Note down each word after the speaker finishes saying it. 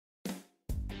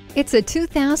It's a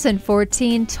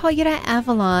 2014 Toyota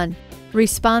Avalon.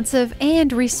 Responsive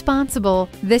and responsible,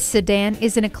 this sedan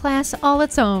is in a class all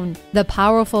its own. The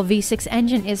powerful V6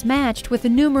 engine is matched with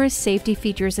numerous safety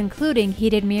features including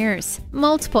heated mirrors,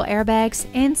 multiple airbags,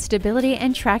 and stability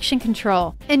and traction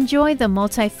control. Enjoy the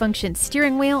multi-function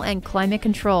steering wheel and climate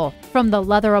control from the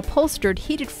leather upholstered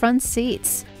heated front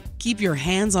seats. Keep your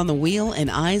hands on the wheel and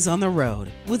eyes on the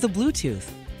road with the Bluetooth.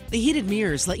 The heated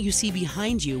mirrors let you see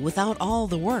behind you without all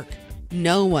the work.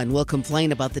 No one will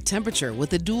complain about the temperature with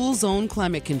the dual zone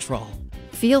climate control.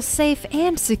 Feel safe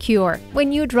and secure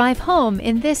when you drive home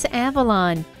in this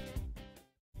Avalon.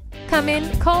 Come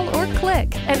in, call, or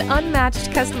click. An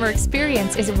unmatched customer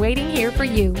experience is waiting here for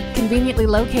you. Conveniently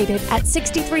located at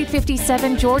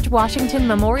 6357 George Washington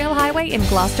Memorial Highway in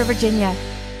Gloucester, Virginia.